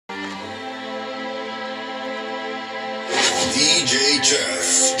DJ Jeff.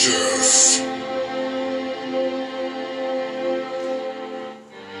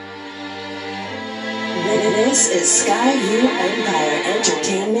 This is Skyview Empire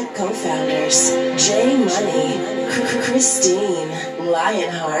Entertainment co-founders J Money, Christine,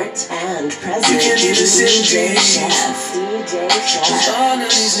 Lionheart, and President DJ Chef. DJ Chef. All of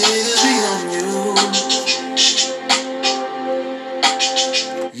these niggas be on you.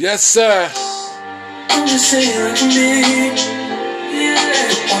 Yes, sir. I'm just saying I can be, yeah,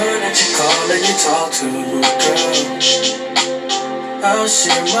 the one that you call and you talk to, girl. I'll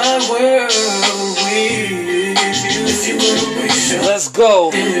share my world with you if you wanna waste your Let's go.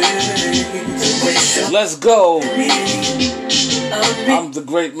 waste your Let's go. me. I'm the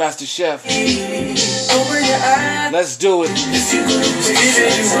great master chef. Open your eyes Let's do it. if you gonna waste your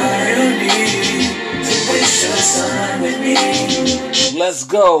time. You need to waste your time with me. Let's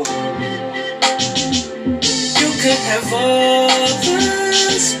go. You could have all the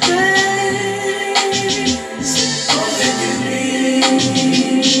space, all that you need.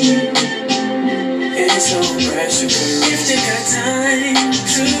 It's no pressure if you got time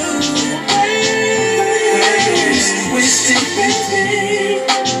to waste it with me.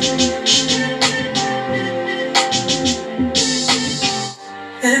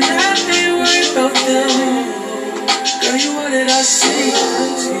 And I ain't worried about them. Girl, you wanted I see,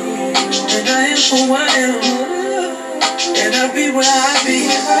 and I am who I am. And I'll be where I be.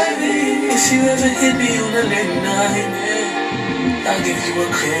 If you ever hit me on a late night, I'll give you a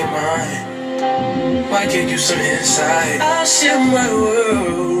clear mind. Might give you some insight. I'll share my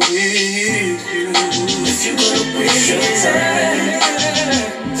world with you. If you're gonna waste your time,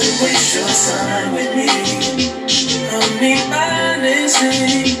 then waste your time with me. I mean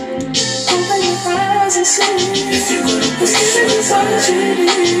honestly, open your eyes and see. If you're gonna waste your time,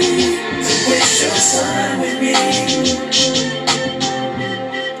 then waste your time with me.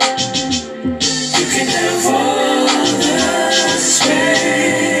 You can have all the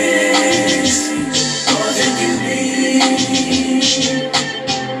space, more than you need.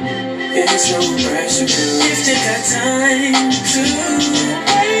 It's no pressure, girl. If you got time to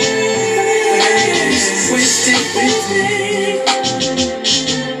waste it with me.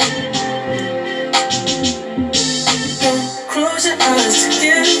 Don't close your eyes to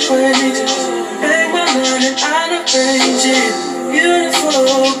get acquainted. Make my mind and I'll arrange it. Beautiful,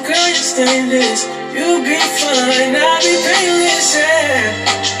 girl, you're stainless. You'll be fine, I'll be painless, yeah.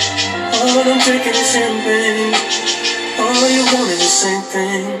 All I'm drinking is champagne. All you want is the same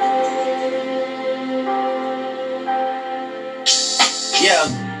thing. Yeah.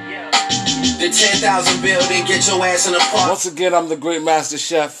 The 10,000 building, get your ass in the park. Once again, I'm the great master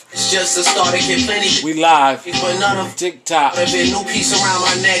chef. It's just a start, it get plenty. We live. But none of TikTok. a bit new piece around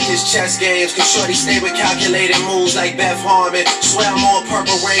my neck is chess games. Cause shorty stay with calculated moves like Beth Harmon. Swear I'm more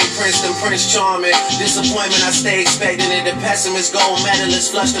Purple Rain Prince than Prince Charming. Disappointment I stay expecting it. The pessimist, gold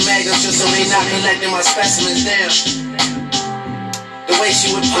medalist, flush the magnums just so they not collecting my specimens. Damn. The way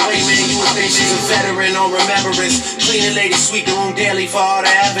she would pop me, man, you would think she's a veteran on remembrance. Cleaning lady, sweep the room daily for all the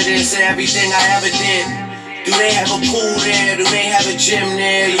evidence of everything I ever did. Do they have a pool there? Do they have a gym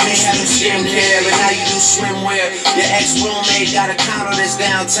there? You may have a skincare, but now you do swimwear. Your ex-roommate got a condo that's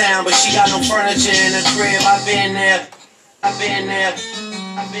downtown, but she got no furniture in her crib. I've been there. I've been there.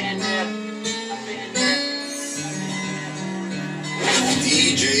 I've been there. I've been there.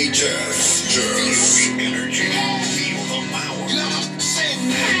 DJ Jeff. Feel the energy. Feel the power.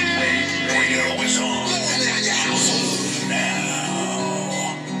 Radio is on.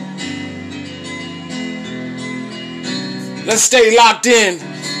 Now. Let's stay locked in.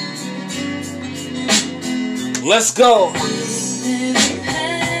 Let's go.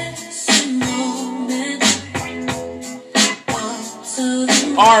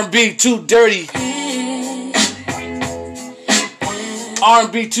 R&B too dirty.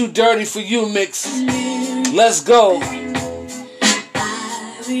 R&B too dirty for you, mix. Let's go.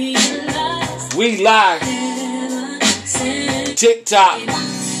 We live. TikTok.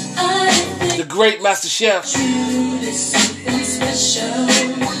 The great master chef.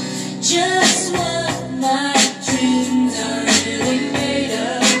 Just what my dreams are really made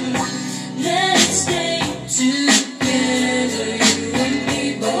of. Let's stay together, you and me,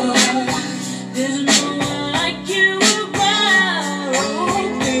 boy. There's no one like you around,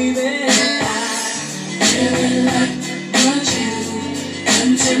 oh baby. I really like what you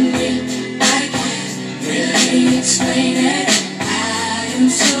done to me. I can't really explain it. I am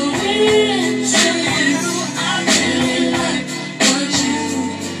so into you. I really like what you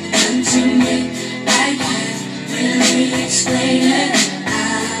done to me. I can't really explain it.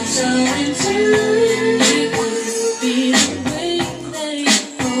 I'm so into you. It would be the way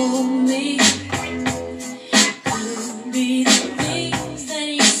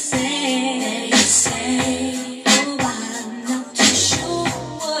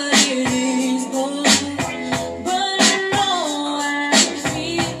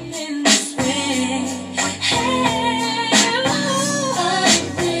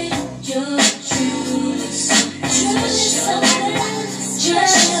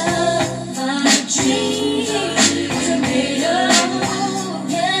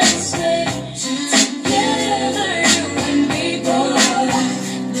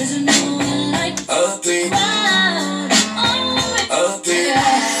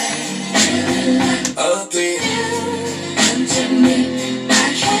Come to me,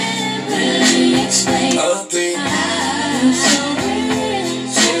 I can't really explain. I'm so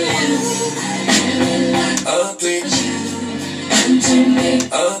into you. I really like you. Come to me,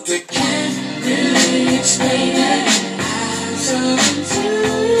 can't really explain it. I'm so into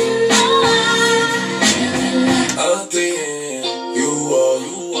you. I really like You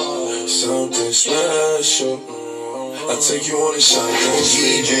are something special. I take you on a shine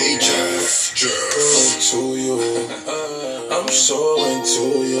DJ Jeff. to you. I'm so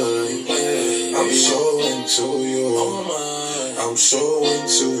into you. I'm so into you. I'm so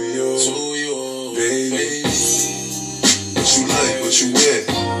into you, baby. What you like, what you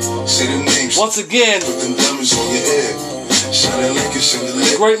wear? Say the names. Once again, Put them diamonds on your head. Shining like a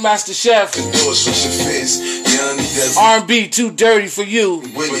chandelier. Great Master Chef. The door, switch your face. Yeah, I need that. R&B too dirty for you.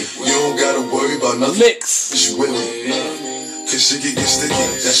 With me. You don't gotta worry about nothing. Mix. Cause you with me. Cause shit get sticky.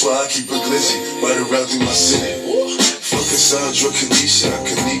 That's why I keep it glitzy. Right around through my city. Fuck Cassandra, Kanisha,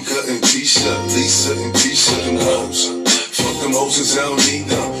 Kanika and Tisha, Lisa and Tisha and hoes. Fuck them hoes cause I don't need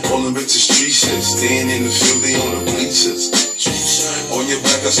them. All them bitches street shit. Staying in the field, they on the bleachers. On your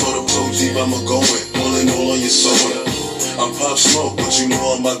back, I saw the blow deep, I'ma go in. Pulling all on your soul. I'm Pop Smoke, but you know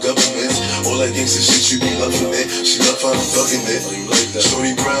all my governments. All that gangsta shit, you be loving it. She love how I'm thugging it.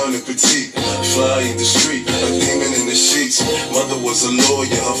 Shorty brown and petite, fly in the street, a demon in the sheets. Mother was a lawyer,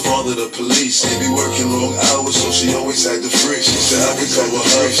 her father the police. They be working long hours, so she always had the free. She said I could go with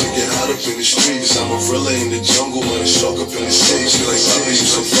her, she get hot up in the streets. I'm a gorilla in the jungle and a shark up in the sea. She like, baby, you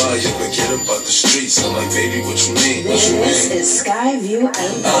so fire, but get up out the streets. I'm like, baby, what you mean? What you This mean? is Skyview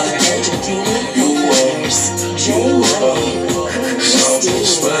Empire Entertainment Partners. Jay Money, Christine,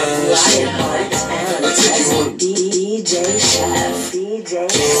 Lionheart, and President DJ Chef. DJ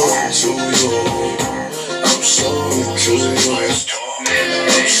Chef. To you, I'm so into you.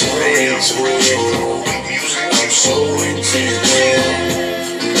 I'm so into you. I'm so into you,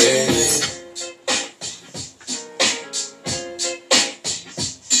 baby.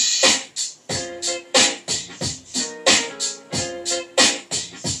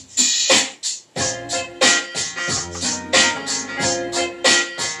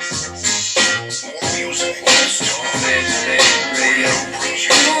 Music. Radio brings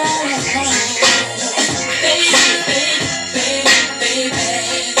you more music.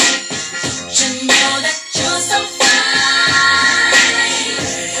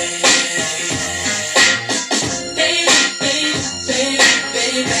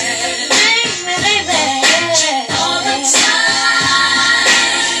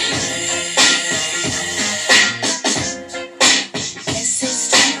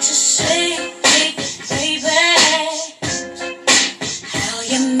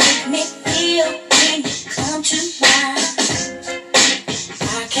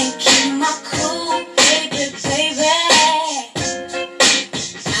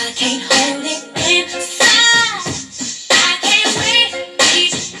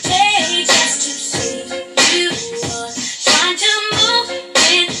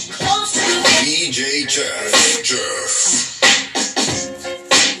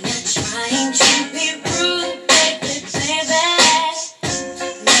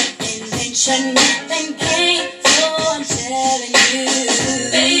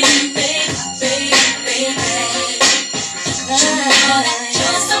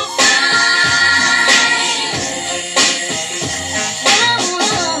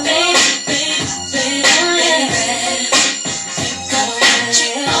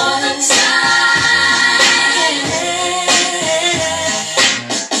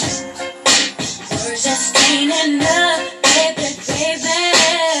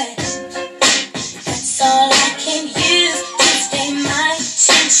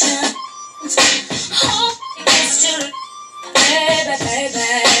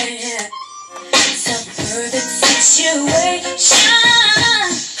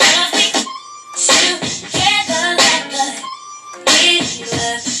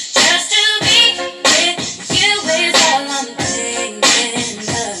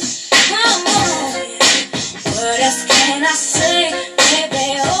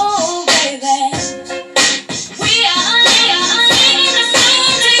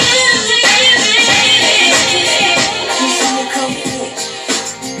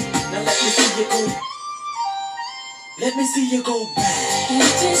 Let me see you go back. Let me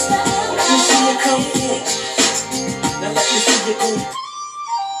see you come back. Now let me see you go.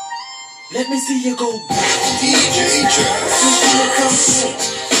 Let me see you go back. DJ Jeff. Let me see you come back.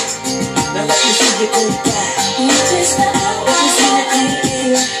 Now let me see you go back. Let me see you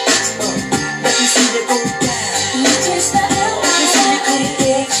come back. Let me see you go back. Let me see you come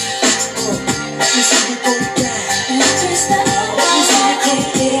back. Let me see you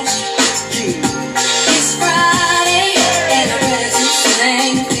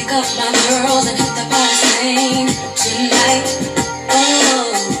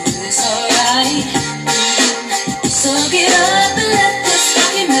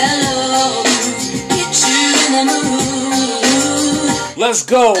Let's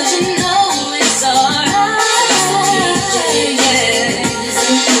go. You know it's alright.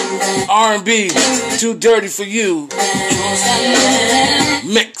 R&B, Too Dirty For You.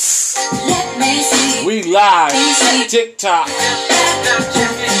 Mix. We live. TikTok.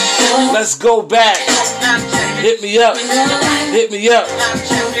 Let's go back. Hit me up. Hit me up.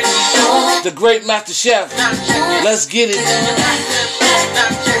 The Great Master Chef. Let's get it.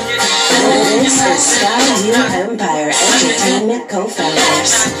 This is Skyview Empire Entertainment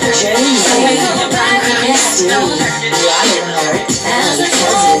co-founders Jay Money, Christine, Lionheart, and cousin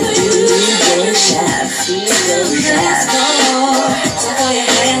DJ Chef. DJ Chef. So throw your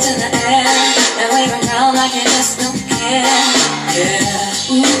hands in the air and wave around like you just don't care.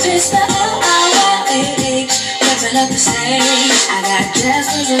 Yeah. Twist the LIYH, ripping up the stage. I got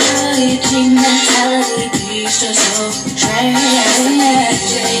just as a really G mentality. Please just so train.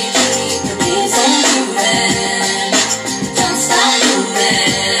 Keep the beats on moving. Don't stop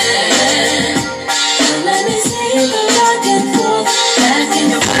moving. Don't let me see the rock and roll back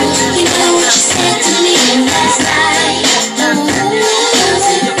and forth. You know what you said to me last night.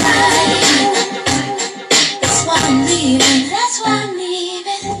 That's why I'm leaving. That's why I'm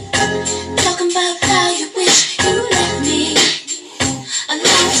leaving. Talking about how you wish you left me a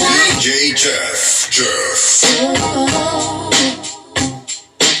long time. DJ Jeff.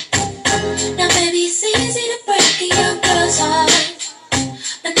 Now baby, it's easy to break a young girl's heart,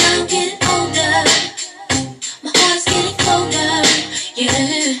 but now I'm getting older. My heart's getting colder,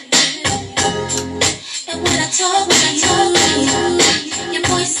 yeah. And when I talk to you, your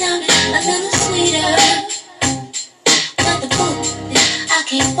voice sounded a little sweeter. Not the book, I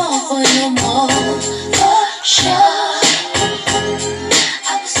can't fall for no more, for sure.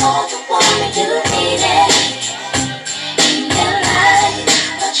 I was all the woman you needed in your life,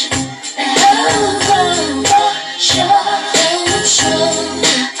 but you for sure.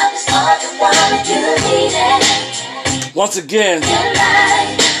 I was all the woman you needed Once again, in your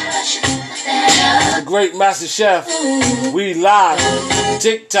life, but you the Great Master Chef. We live.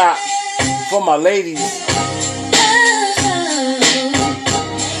 TikTok for my ladies.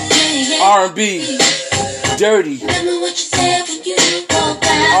 R&B, dirty. Remember what you said when you walked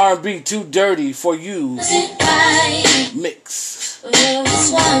out. R&B, Too Dirty For You. Was it right? Mix.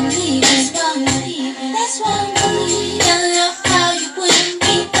 That's why I'm leaving. That's why I'm leaving. That's why I'm leaving. I love how you wouldn't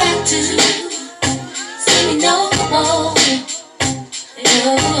be back to see me no more.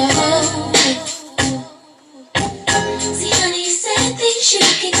 See, honey, you said things you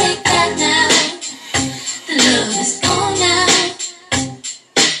can take back now. The love is gone now,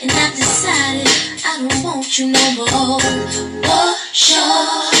 and I've decided I don't want you no more. For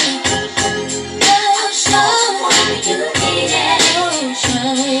sure. For sure. What you needed. For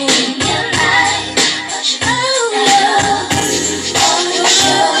sure. In your life. For sure. For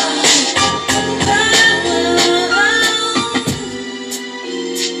sure.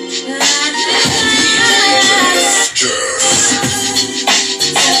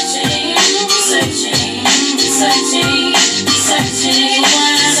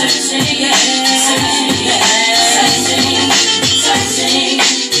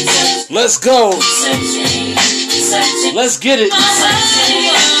 Let's go. Let's get it.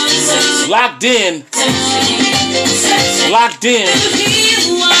 Locked in. Locked in. You hear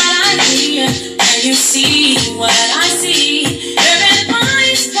what I hear, and you see what I see.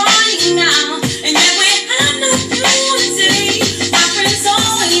 Everybody's crying now, and yet we have no unity. My friends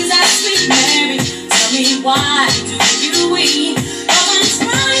always ask me, Mary, tell me why do you weep? I'm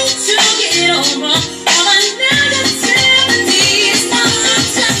trying to get over all the negativities. I'm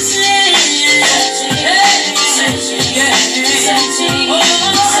touching,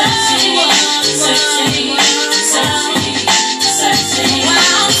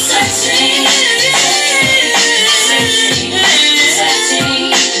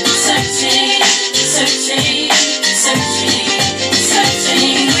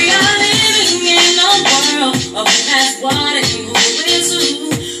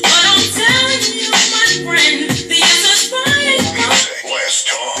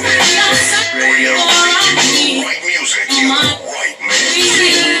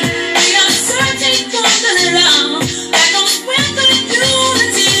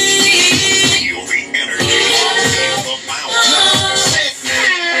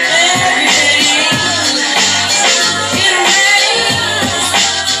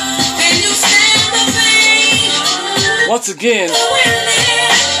 Once again,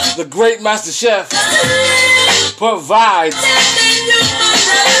 the Great Master Chef provides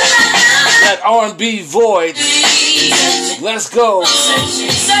that R&B void. Let's go.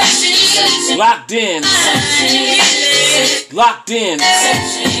 Locked in. Locked in.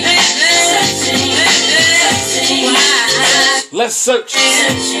 Let's search.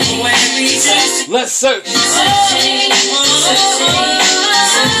 Let's search.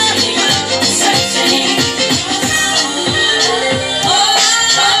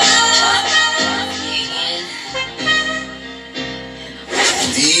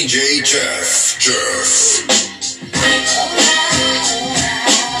 DJ Jeff.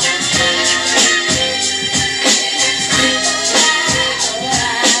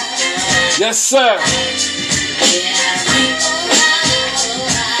 Yes, sir.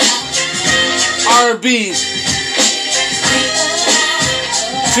 R&B.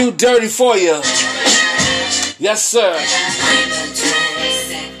 Too dirty for you. Yes, sir.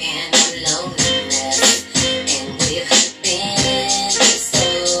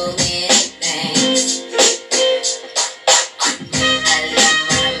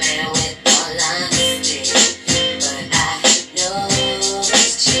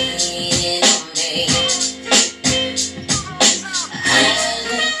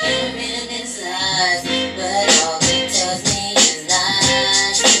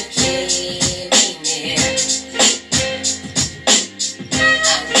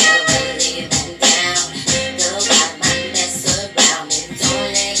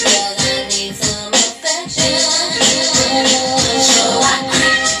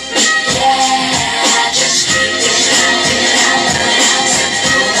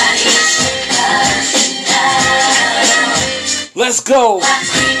 Let's go.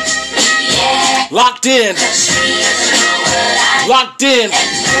 Locked in. Locked in.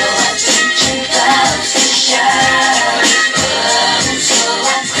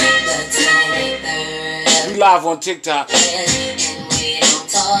 We live on TikTok.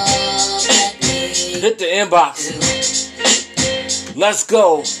 Hit the inbox. Let's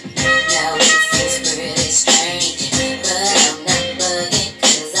go.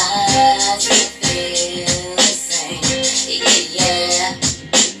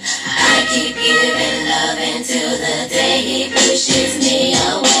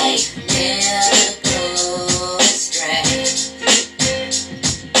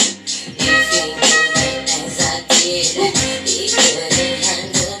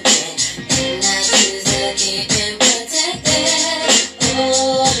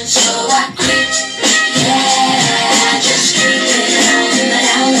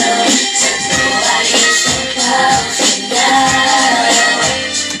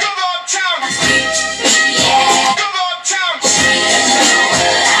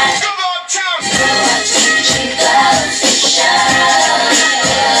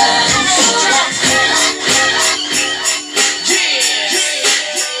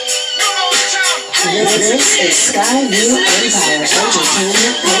 This is Skyview Empire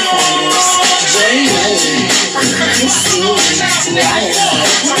Entertainment co-founders Jay Lane, Christine, Ryan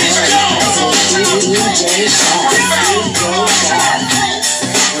Hart, and DJ Chef,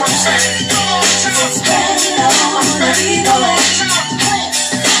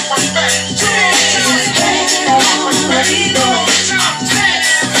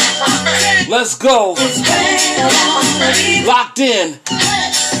 Let's go. Locked in.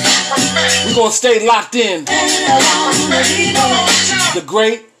 We're gonna stay locked in. The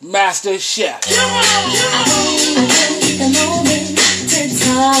Great Master Chef. I take a moment to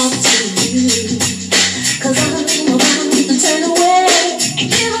talk to you, 'cause I'm about to turn away and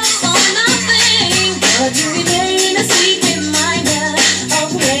give up on nothing, but you remain a sweet reminder of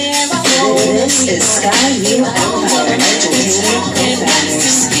where I was. This is Skyview Empire Entertainment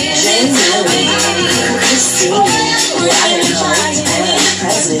co-founders Jay Lane, Christine, Ryan Hart, and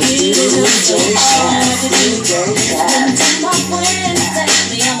President DJ Chef. My friends tell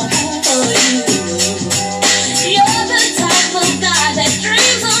me I'm a fool for you. You're the type of guy that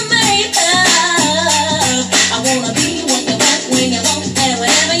dreams are made of. I wanna be what you want when you want, and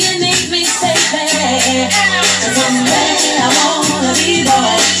whenever you need me, baby. 'Cause I'm ready, I wanna be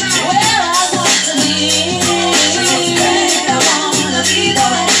boy, where I want to be. I wanna be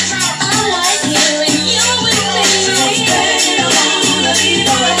boy, I'm right here and you with me. I wanna be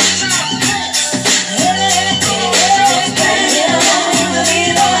boy.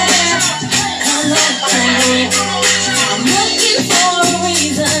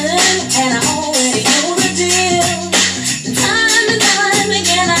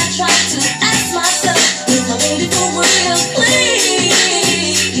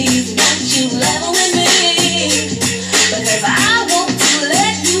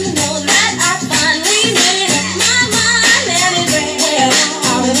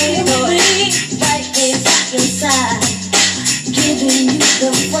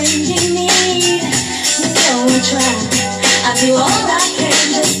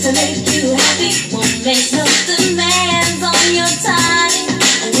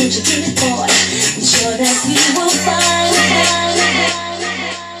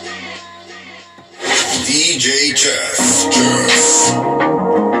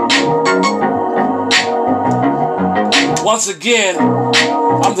 Once again,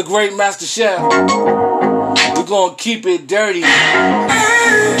 I'm the Great Master Chef. We're gonna keep it dirty.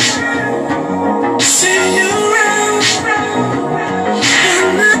 See you around.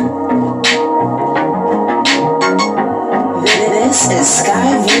 This is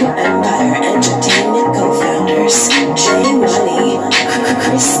Skyview Empire Entertainment co-founders Jay Money,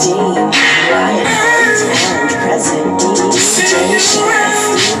 Christine, Ryan Holt, and President DJ Chef.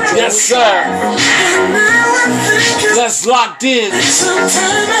 Yes, sir. Let's locked in.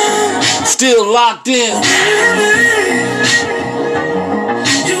 Still locked in.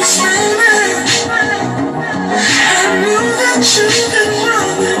 You smiling. I knew that you've been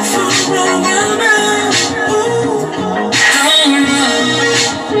running for a while now. Don't run.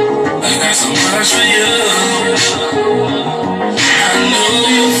 I got so much for you. I know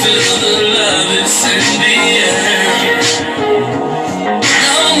you feel the love it's in the air.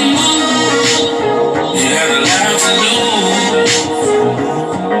 Don't move. You got a lot to lose.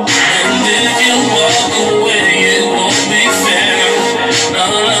 And if you walk away, it won't be fair. No.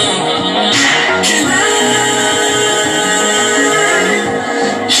 Can I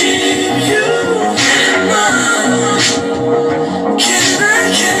keep you in mind? Can I?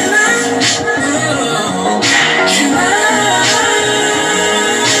 Oh, can I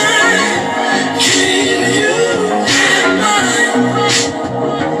keep you in mind?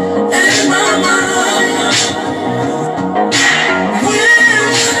 In my mind. When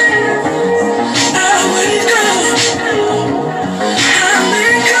I wake up, I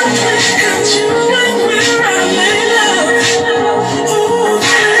think you and where I lay low. Ooh,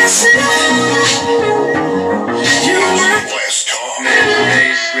 that's it. You work West Talk.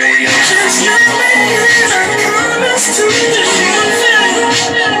 just like me, and I promise to you.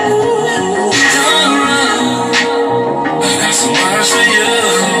 Ooh, don't run. I got so much for you.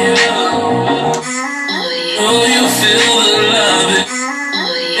 Oh, you feel the love in the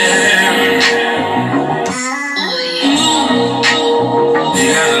air. You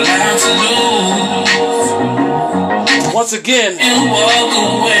got a lot to lose. Once again, You walk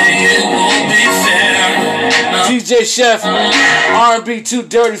away, it won't be fair. No. DJ Chef, R&B Too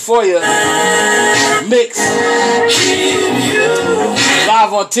Dirty for you. Mix Keep you.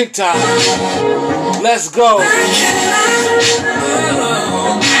 live on TikTok. Let's go.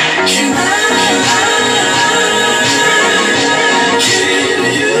 Can I keep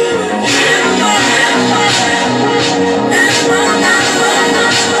you in my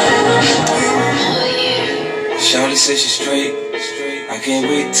Shawty says she's straight. I can't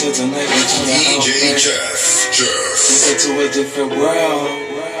wait till tonight we turn her DJ out. Jeff. Take her to a different world.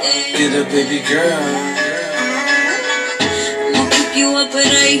 Get a baby girl. I'll pick you up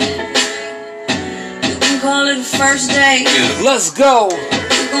at 8. You can call it a first date. Let's go.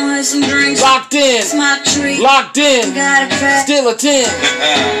 We're gonna have some drinks. Locked in. It's my treat. Locked in. Got a pack. Still a 10.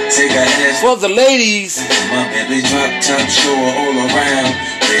 Take her ass For the ladies. my Bentley drop top, show her all around.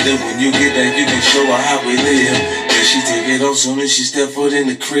 Later when you get that, you can show her how we live. Yeah, she take it off soon as she step foot in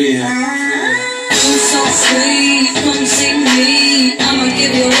the crib. I'm so sweet, come see me. I'ma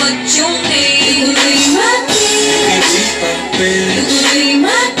give you what you need. You can be my bitch. You can be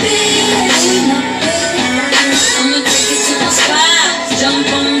my bitch. I'ma take you to my spot. Jump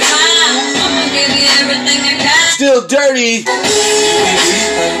on top. I'ma give you everything I got. Still dirty.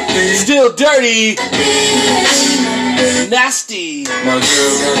 Still dirty. Nasty. My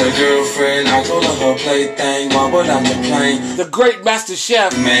girl got a girlfriend. I told her her plaything. Why would I complain? The Great Master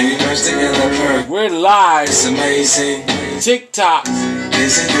Chef. Man, we merged together perfect. We're live. It's amazing. TikTok.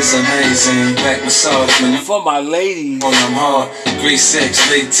 Isn't this amazing? Back massage when you For my ladies. on them hard. Great sex,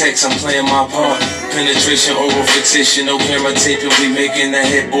 big text, I'm playing my part. Penetration, oral fixation, no camera taping. We making that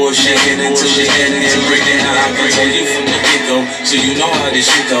headboard shaking until the end and breaking out. I can tell you from the get-go, so you know how this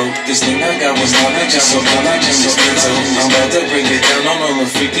shit go. This thing I got was not like just so I'm about to break it down on all the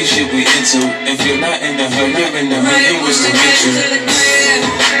freaky shit we into. If you're not in the hood, you're in the hood, you wish to get you.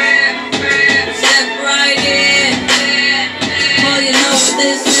 Step right in. Oh, you know what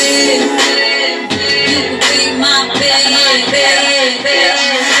this is. You can be my bitch.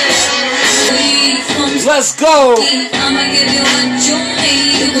 Let's go. I'ma give you what you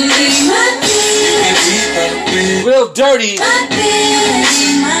need. You can be my bitch. Real dirty. My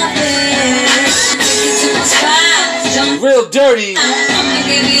bitch. My bitch. Take you to my spot. Jump. Real dirty. I'ma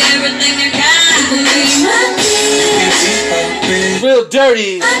give you everything I got. You can be my bitch. Real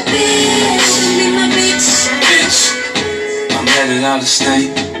dirty. My bitch. Be my bitch. Bitch, I'm headed out of state.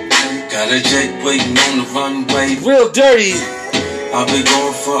 Got a jet waiting on the runway. Real dirty. I'll be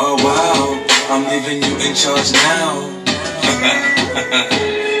going for a while. I'm leaving you in charge now.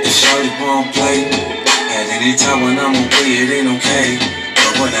 If Shawty won't play, At any time when I'm away, it ain't okay.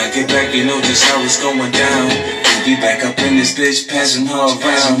 But when I get back, you know just how it's going down. We'll be back up in this bitch, passing her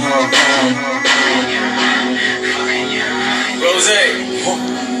around. Rose,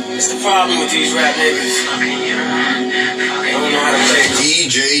 what's the problem with these rap niggas? They don't know how to play.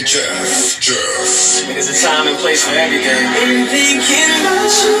 DJ Jeff. There's a time and place for everything. I'm thinking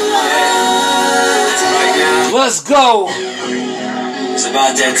about you Right now, Let's go. it's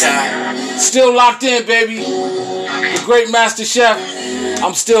about that time. Still locked in, baby. The great Master Chef.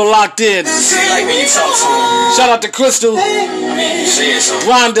 I'm still locked in. See, like when you talk to him, Shout out to Crystal, you saying something.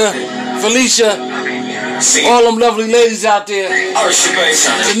 Rhonda, Felicia, See, all them lovely ladies out there. I respect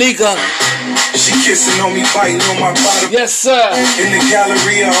something. Tanika. She kissing on me, biting on my bottom. Yes, sir. In the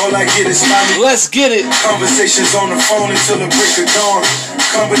gallery, all I get is mommy. Let's get it. Conversations on the phone until the break of dawn.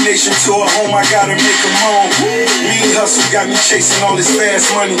 Combination to a home, I gotta make a moan. Mean hustle got me chasing all this fast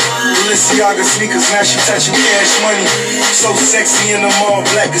money. Balenciaga sneakers, now she touching cash money. So sexy in the mall,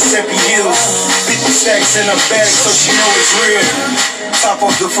 black Giuseppe heels. 50 stacks in her bag, so she know it's real. Top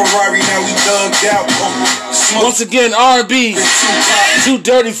off the Ferrari, now we thugged out. Smoke Once again, R&B. Too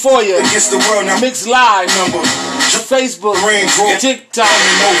dirty for you. against the world, now Mix live. number. Facebook, TikTok,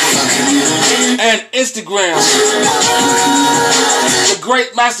 and Instagram. The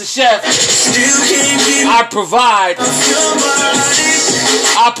great Master Chef. I provide.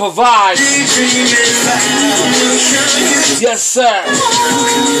 Yes, sir.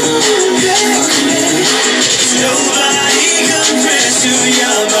 Nobody compares to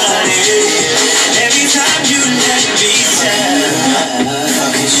your body. Every time you let me down,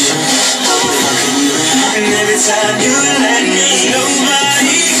 and every time you let me,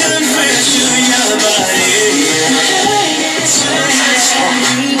 nobody compares to your body.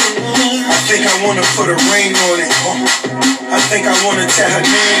 I think I wanna put a ring on it. I think I wanna tat her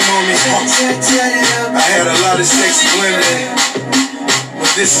name on me. I had a lot of sex women,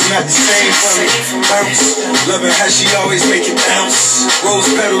 but this is not the same for me. Bounce, loving how she always make it bounce. Rose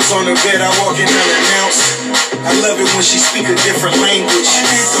petals on the bed, I walk in unannounced. I love it when she speak a different language.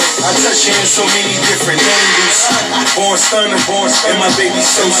 I touch her in so many different angles. Born stunner, and my baby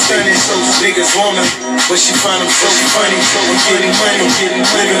so stunning. So niggas want her, but she find them so funny. I'm getting money,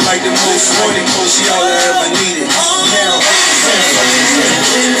 living like the most wanted. She all I ever needed. Now,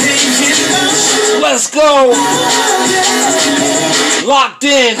 Let's go. Locked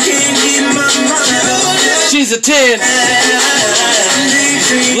in. She's a 10.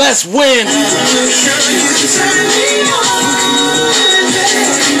 Let's win.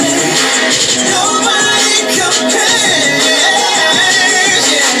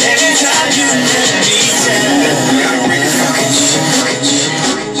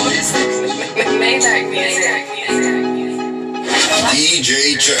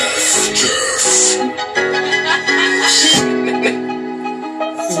 DJ Jeff.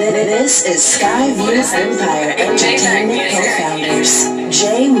 This is Skyview Empire Entertainment co-founders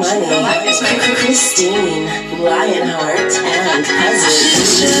Jay Money, Christine, Lionheart, and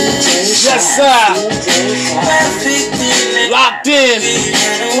President DJ Yes, Chef. sir. Locked in.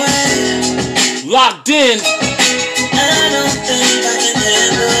 Locked in. I don't think I can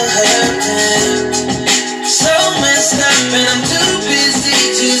handle her pain. So messed up and I'm too busy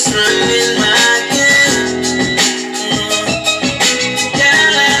just running my game.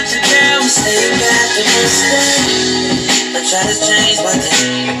 Girl after girl, we stay back in the state. I try to change, but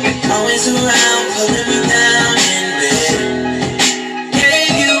they always around, pulling me down in bed.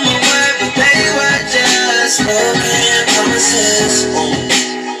 Gave you my word, but they were just broken promises.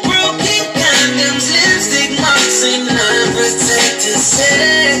 Broken condoms, lipstick marks, and unprotected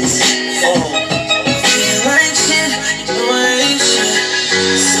sex. Feel like shit, you know I ain't shit.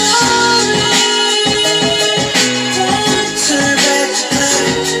 Sorry, don't turn back the clock.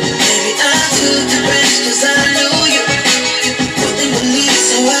 Maybe I took the best 'cause I knew you wouldn't believe,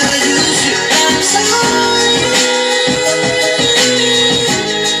 so I used you. I'm sorry.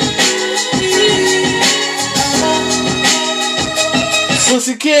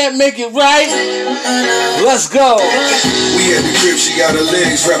 Pussy can't make it right. Let's go. we at the crib, she got her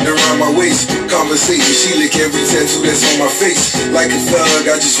legs wrapped around my waist. Conversation, she lick every tattoo that's on my face. Like a thug,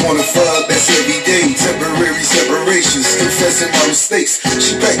 I just wanna fuck, that's every day. Temporary separations, confessing my mistakes.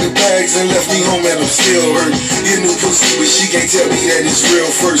 She packed the bags and left me home and I'm still hurt. Get new pussy, but she can't tell me that it's real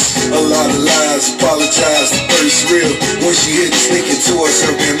first. A lot of lies, apologize, the first real. When she hit this thinking to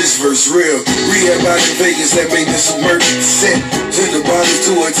herself, damn, this verse real. Rehab out in Vegas, that made this a murder set. To the bottom bodies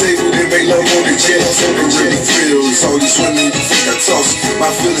to a table, then make love on the jet. It really thrills. All these women you think I toss. My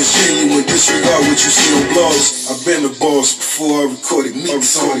feelings genuine, disregard what you see on blogs. I've been a boss before I recorded me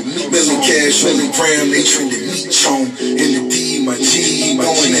song. Million cash, million gram, they trending me chong. In the D, my G,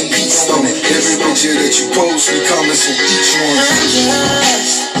 going that beat stone. Every picture that you post, me comments on each one.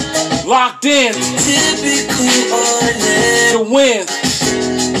 Locked in to win.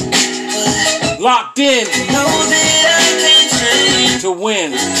 Locked in to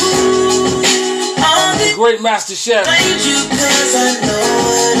win. The great Master Chef.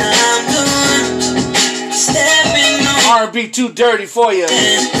 R&B too dirty for you.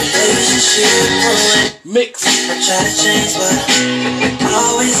 Mix. I try to change, but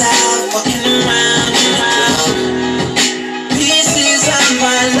always out walking around. Pieces of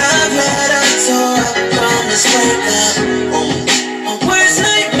my love letter tore up from this breakup. My worst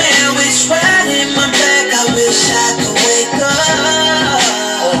nightmare was right in my back. I wish I could wake up.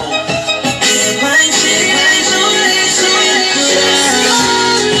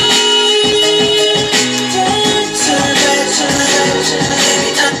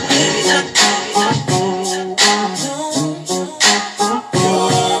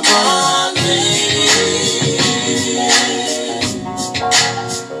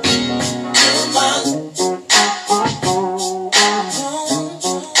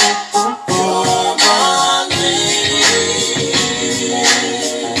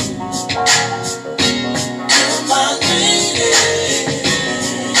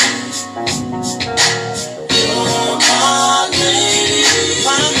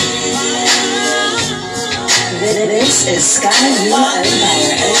 This is Sky View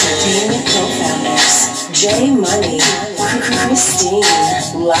Empire Entertainment co-founders Jay Money, Christine,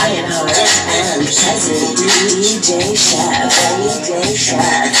 Lionheart, and Peasant DJ Chef.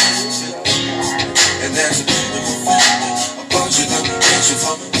 And there's a beautiful family, a bunch of them attention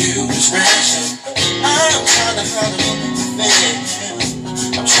from you distraction. I'm trying to find another thing.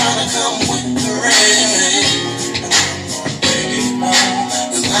 I'm trying to come with the rain.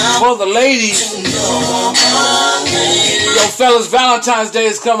 For the ladies, yo fellas, Valentine's Day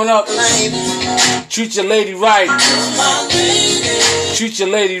is coming up. Treat your lady right. Treat your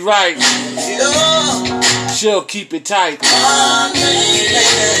lady right. She'll keep it tight.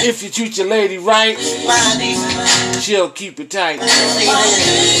 If you treat your lady right, she'll keep it tight.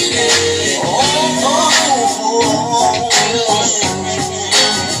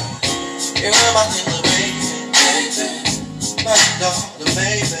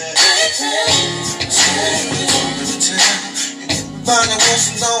 Everybody wants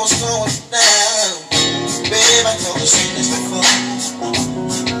to know what's going down. Babe, I know the scene is before.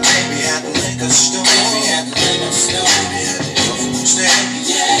 Maybe I can make a story. Maybe I can make a story.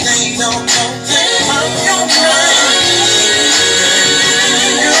 They don't know I'm your mind.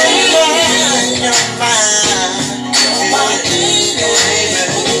 You're mine. You're mine. You're my lady.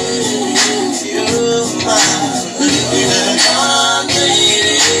 You're mine. You're my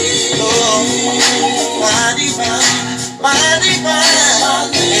lady. Oh, my divine. My divine.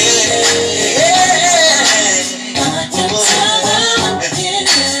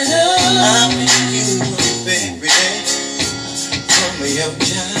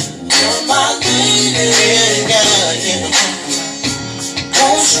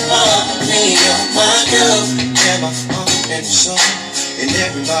 And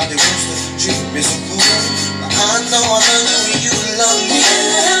everybody wants to treat me so cool. But I know I love you, you love me.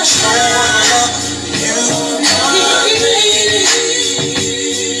 So I love you, my lady.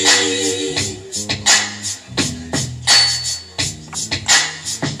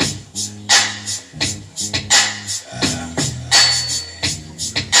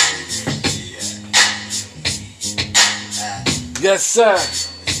 Yes, sir.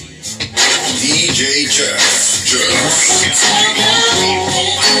 DJ Jeff.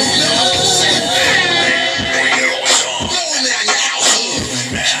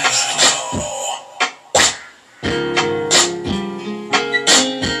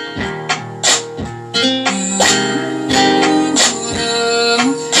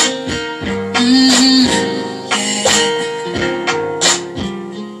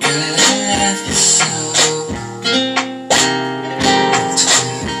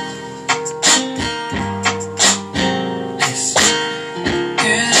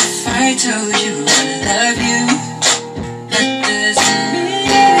 I told you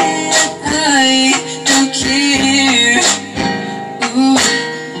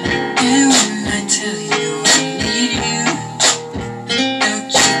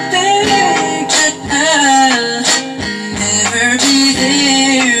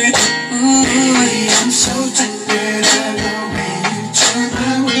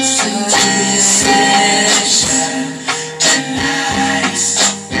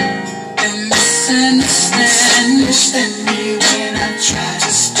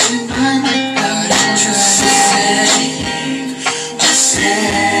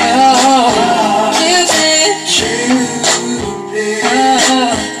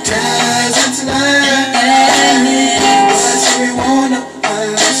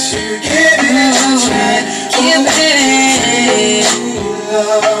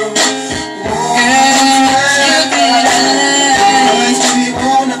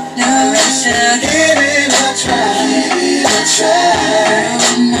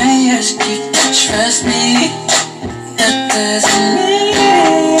When I ask you to trust me, that doesn't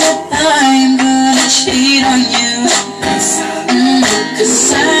mean I'm gonna cheat on you. 'Cause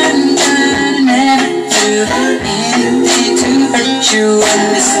I'm gonna never do anything to hurt you. I'm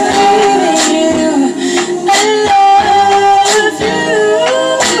misleading you. I love you.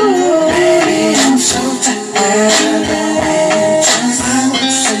 Baby, I'm so tired of waiting. I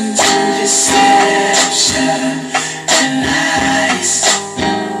listen to deception and lies.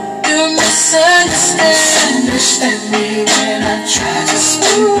 You misunderstand me when I try to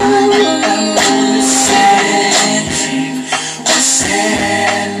speak my mind. I'm understanding what's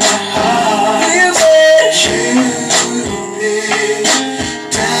in my heart. You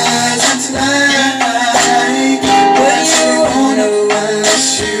doesn't like what you wanna unless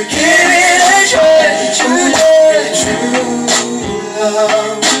you give it a try. True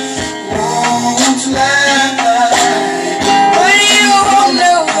love won't lie. What you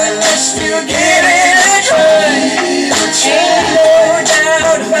wanna unless you give it a try. Ain't no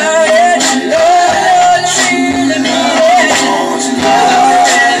doubt about it. Lord, really mean it. I'd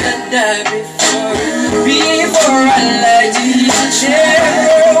rather die before I lie to you.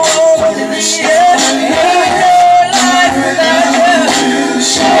 Never want to be here. Ain't no life without you.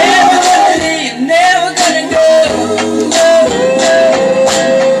 Never gonna leave, never gonna go.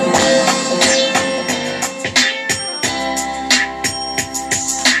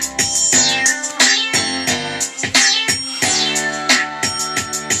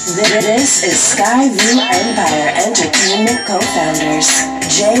 This is Skyview Empire Entertainment co-founders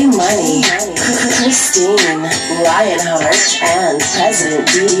Jay Money, Christine Lionheart, and President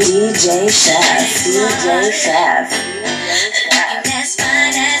DJ Chef. Looking as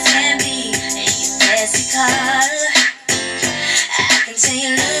fine as can be in your fancy car. I can tell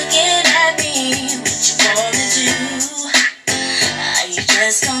you looking at me what you wanna do. Are you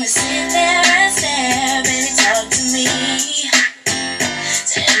just gonna sit there and stare? Baby, talk to me.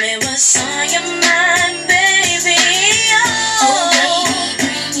 Tell me what's on your mind, baby. Oh, baby,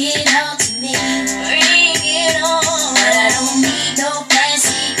 bring it all to me. Bring it on. But I don't need no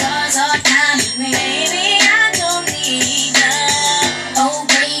fancy cars or diamond rings. Baby, I don't need none. Oh,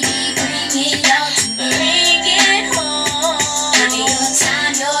 baby, bring it all to me. Bring it home. Give me your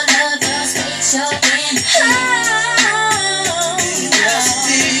time, your love, your space, your energy.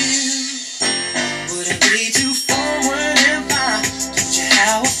 Would it be too forward if I told you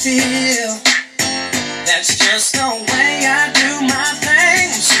how I feel? That's just the way I do my thing,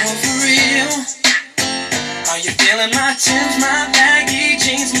 so for real. Are you feeling my Timbs, my baggy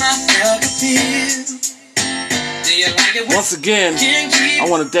jeans, my thug appeal? Do you like it when Once again, I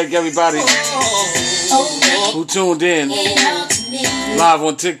want to thank everybody who tuned in live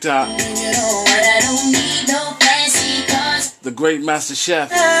on TikTok. But I don't need no fancy cars. The Great Master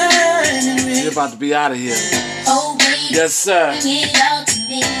Chef. We're about to be out of here. Oh, baby, Yes, sir. bring it all to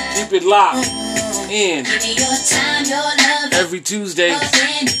me. Keep it locked in Give me your time, your love, every Tuesday, your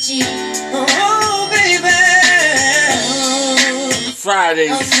energy. Oh, baby. Fridays,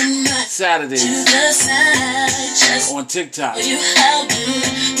 From my Saturdays the side, just on TikTok. you how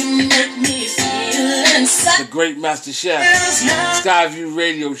good you make me feel inside. The Great Master Chef. Skyview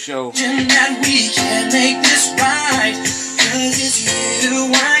Radio Show. That we can make this right, 'cause it's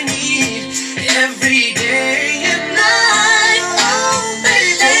you I need every day and night. Oh,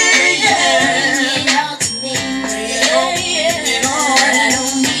 baby, yeah. Bring it all to me. Yeah. But I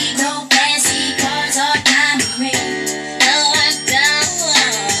don't need no fancy cars or diamond rings. No, I don't.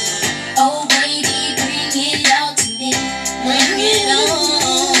 Oh, baby, bring it all to me. Bring it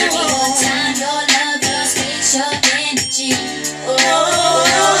on. Give me your time, your love, your space, your energy. Oh,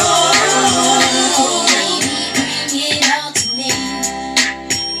 baby, bring it all to me.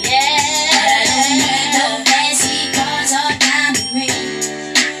 Yeah. But I don't need no fancy cars or diamond rings.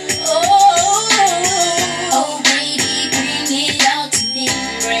 Oh, baby, bring it all to me.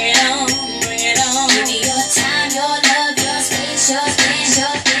 Bring it on, bring it on. Give me your time, your love, your space, your dance,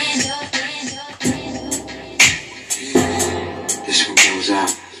 your dance, your dance, your dance. This one goes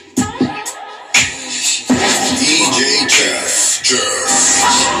out. DJ Jeff.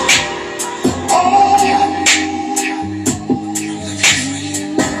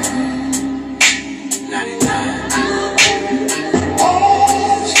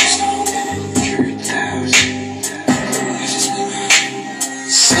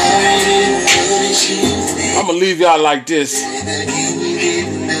 I'm gonna leave y'all like this.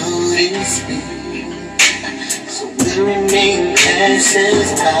 So remain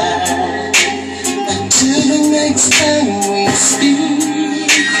passers by. Until the next time we speak,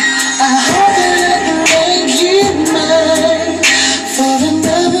 I hope that I can make you mine. For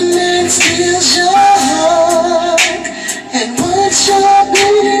another man steals your heart, and once you're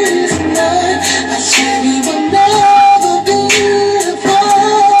beaten tonight, I swear we will never be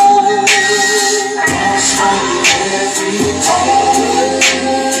apart. Lost from every day,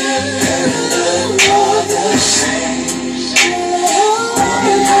 and love the same.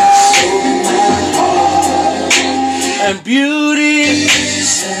 Woman has stolen my heart, And beauty.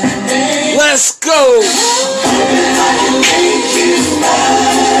 Let's go. I can make you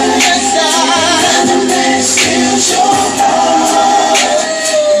mine. Another man steals your heart.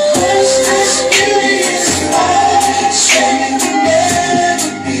 This beauty is mine. Say we will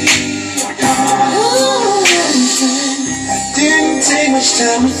never be apart. I didn't take much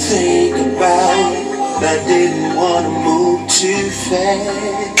time to think about it, but I didn't want to move too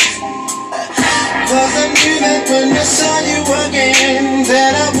fast. Cause I knew that when I saw you again,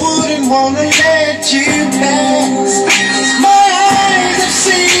 that I wouldn't want to let you pass. My eyes have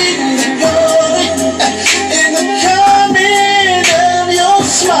seen the glory in the coming of your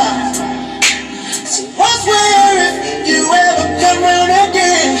smile. So I swear if you ever come round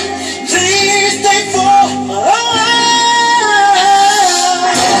again, please stay for a while.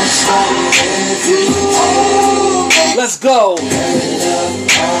 Let's go.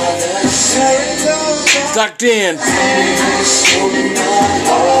 Locked in.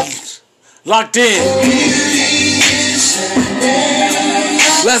 Locked in.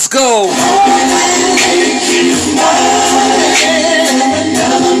 Let's go.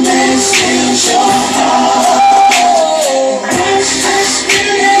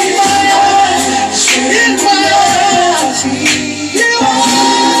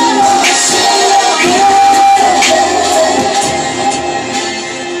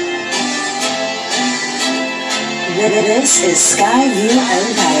 This is Skyview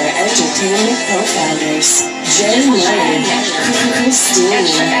Empire Entertainment co-founders Jay Money, Christine,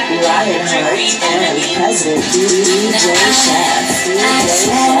 Lionheart, and President DJ Chef.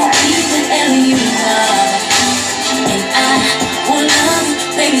 Whenever you are, and I will love you,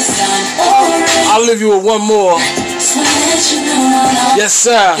 baby, son. Already. I'll leave you with one more. So let you know. Yes,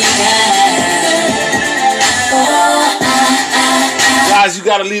 sir. Guys, you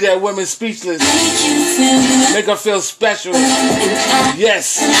gotta leave that woman speechless. Make her feel special.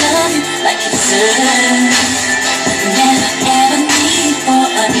 Yes. I love you like you deserve. Never ever need for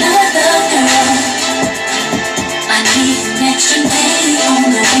another girl. I need an extra day on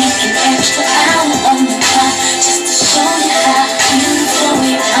the week, an extra hour on the clock, just to show you how beautiful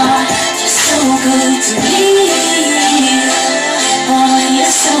we are. You're so good to me. Boy, you're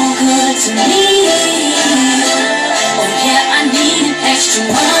so good to me. Oh yeah, I need an extra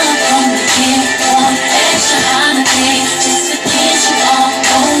one from the kid, one extra holiday, just to kiss you all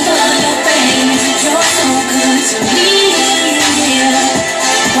over your face. You're so good to me.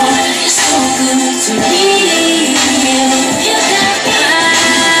 Boy, you're so good to me. You got me,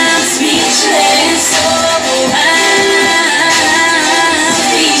 I'm speechless. I'm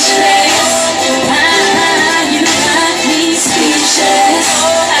speechless. You got me speechless.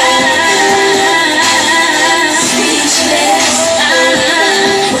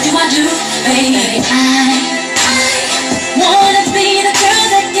 What do I do, baby? I wanna be the girl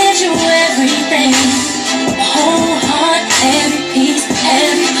that gives you everything, a whole heart, every piece,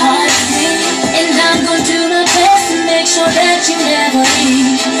 every part of me. And I'm gonna do my best to make sure that you never